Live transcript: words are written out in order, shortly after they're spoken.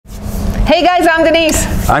Hey guys, I'm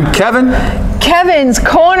Denise. I'm Kevin. Kevin's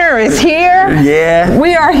Corner is here. Yeah.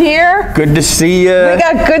 We are here. Good to see you. We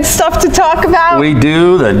got good stuff to talk about. We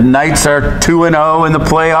do. The Knights are 2-0 in the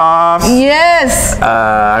playoffs. Yes.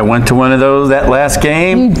 I went to one of those that last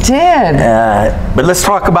game. You did. But let's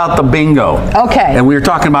talk about the bingo. Okay. And we were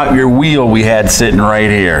talking about your wheel we had sitting right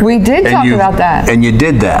here. We did talk about that. And you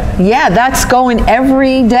did that. Yeah, that's going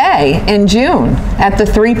every day in June at the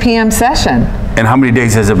 3 p.m. session. And how many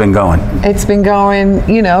days has it been going? It's been going,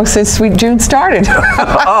 since June started.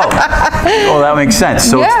 Oh, that makes sense.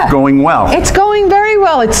 So yeah. It's going well. It's going very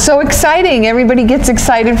well. It's so exciting. Everybody gets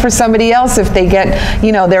excited for somebody else if they get,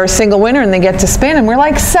 they're a single winner and they get to spin. And we're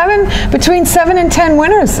like between 7 and 10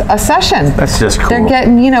 winners a session. That's just cool. They're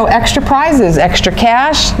getting, extra prizes, extra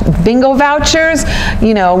cash, bingo vouchers.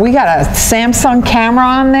 We got a Samsung camera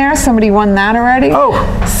on there. Somebody won that already. Oh.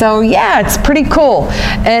 So yeah, it's pretty cool.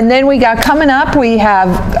 And then we got coming up, we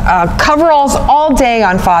have coveralls all day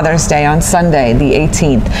on Father's Day on Sunday, the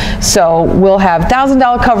 18th. So we'll have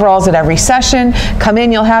 $1,000 coveralls at every session. Come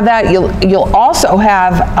in, you'll have that. You'll also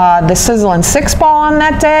have the Sizzle and Six Ball on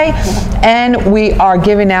that day. And we are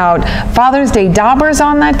giving out Father's Day daubers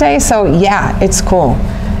on that day. So yeah, it's cool.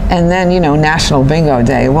 And then, National Bingo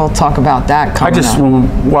Day. We'll talk about that coming up. I just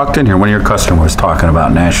walked in here, one of your customers was talking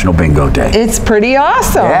about National Bingo Day. It's pretty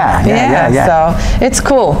awesome. Yeah. So it's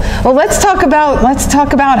cool. Well, let's talk about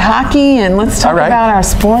hockey and let's talk about our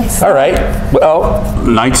sports. All right. Well,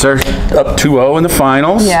 Knights are up 2-0 in the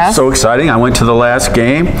finals. Yeah. So exciting. I went to the last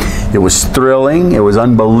game. It was thrilling. It was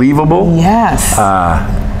unbelievable. Yes.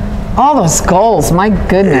 All those goals, my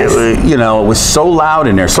goodness. It was so loud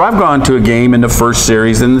in there. So I've gone to a game in the first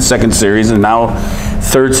series, and the second series, and now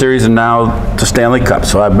third series, and now the Stanley Cup.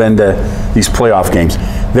 So I've been to these playoff games.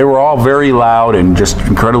 They were all very loud and just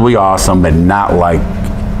incredibly awesome, but not like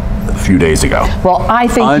a few days ago. Well, I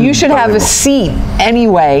think you should have a seat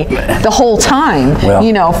anyway the whole time,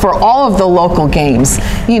 for all of the local games,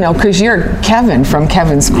 because you're Kevin from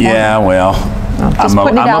Kevin's Corner. Yeah, well. I'm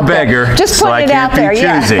a beggar, so I can't be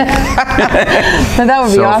choosy. That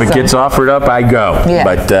would be awesome. So if it gets offered up, I go. Yeah.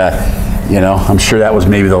 But I'm sure that was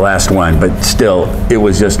maybe the last one. But still, it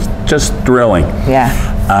was just thrilling. Yeah.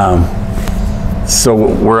 So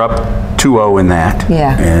we're up 2-0 in that.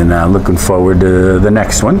 Yeah. And looking forward to the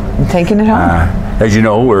next one. I'm taking it home. As you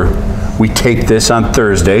know, we take this on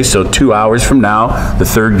Thursday. So 2 hours from now, the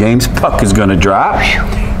third game's puck is going to drop.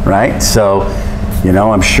 Right. So.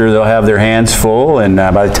 I'm sure they'll have their hands full, and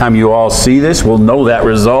by the time you all see this, we'll know that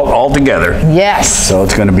result all together. Yes. So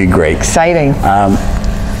it's going to be great. Exciting.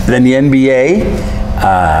 Then the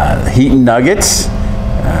NBA, Heat and Nuggets.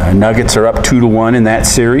 Nuggets are up 2-1 in that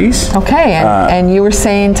series. Okay, and you were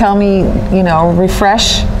saying, tell me,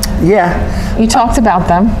 refresh. Yeah. You talked about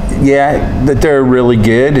them. Yeah, that they're really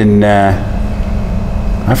good, and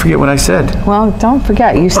I forget what I said. Well, don't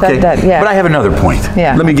forget. You said that, yeah. But I have another point.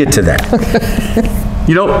 Yeah. Let me get to that.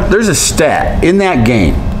 There's a stat in that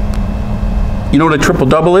game. You know what a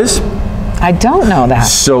triple-double is? I don't know that.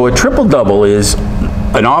 So a triple-double is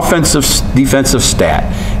an offensive, defensive stat.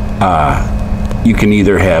 You can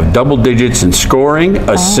either have double digits in scoring,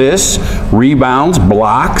 assists, rebounds,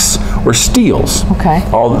 blocks, or steals. Okay.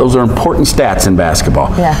 All those are important stats in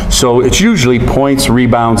basketball. Yeah. So it's usually points,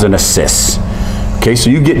 rebounds, and assists. Okay,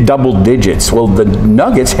 so you get double digits. Well, the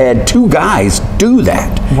Nuggets had 2 guys do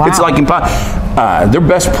that. Wow. It's like their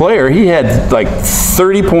best player, he had like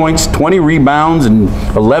 30 points, 20 rebounds, and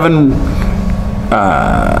 11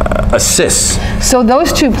 assists. So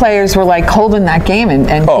those 2 players were like holding that game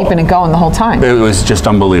and keeping it going the whole time. It was just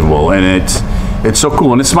unbelievable, and it's so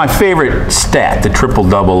cool, and it's my favorite stat, the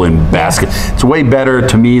triple-double in basket. Yeah. It's way better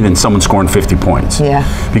to me than someone scoring 50 points. Yeah.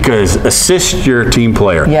 Because assist, you're a team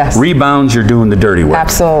player. Yes. Rebounds, you're doing the dirty work.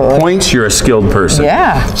 Absolutely. Points, you're a skilled person.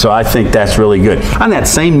 Yeah. So I think that's really good. On that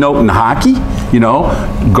same note in hockey,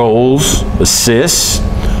 goals, assists,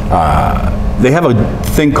 they have a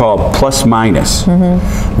thing called plus minus,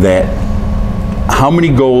 that how many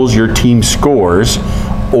goals your team scores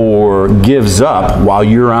or gives up while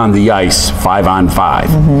you're on the ice 5-on-5.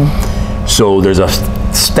 So there's a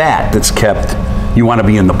stat that's kept, you want to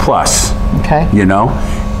be in the plus. Okay.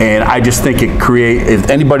 And I just think it if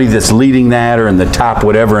anybody that's leading that or in the top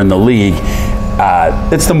whatever in the league,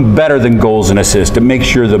 it's better than goals and assists. It makes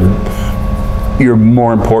sure you're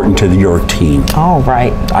more important to your team. Oh,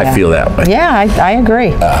 right. I feel that way. Yeah, I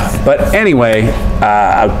agree. But anyway,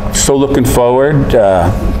 I'm so looking forward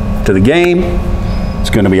to the game. It's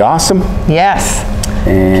going to be awesome. Yes.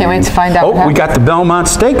 And, can't wait to find out. Oh, we got the Belmont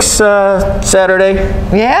Stakes Saturday.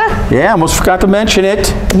 Yeah? Yeah, almost forgot to mention it.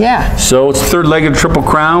 Yeah. So it's third leg of Triple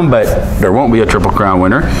Crown, but there won't be a Triple Crown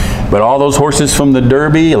winner. But all those horses from the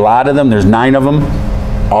Derby, a lot of them, there's 9 of them,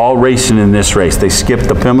 all racing in this race. They skipped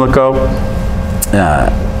the Pimlico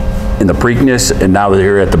in the Preakness, and now they're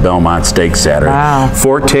here at the Belmont Stakes Saturday. Wow.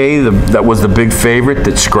 Forte, that was the big favorite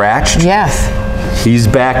that scratched. Yes. He's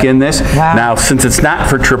back in this. Wow. Now, since it's not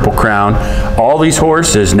for Triple Crown, all these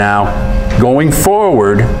horses now, going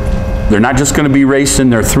forward, they're not just going to be racing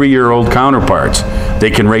their 3-year-old counterparts. They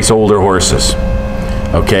can race older horses.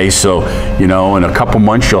 Okay, so, you know, in a couple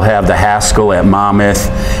months you'll have the Haskell at Monmouth,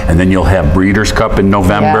 and then you'll have Breeders' Cup in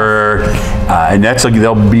November, and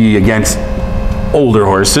they'll be against older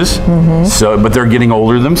horses. So, but they're getting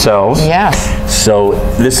older themselves. Yes. So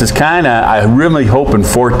this is kind of, I'm really hoping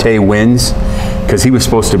Forte wins, because he was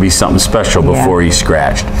supposed to be something special before he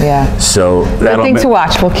scratched. Yeah. So Good thing to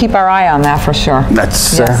watch. We'll keep our eye on that for sure.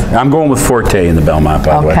 That's Yes. I'm going with Forte in the Belmont,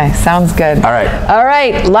 by the way. Okay, sounds good. All right. All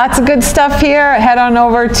right, lots of good stuff here. Head on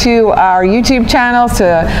over to our YouTube channel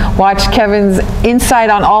to watch Kevin's insight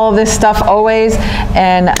on all of this stuff always,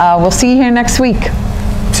 and we'll see you here next week.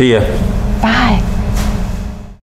 See ya. Bye.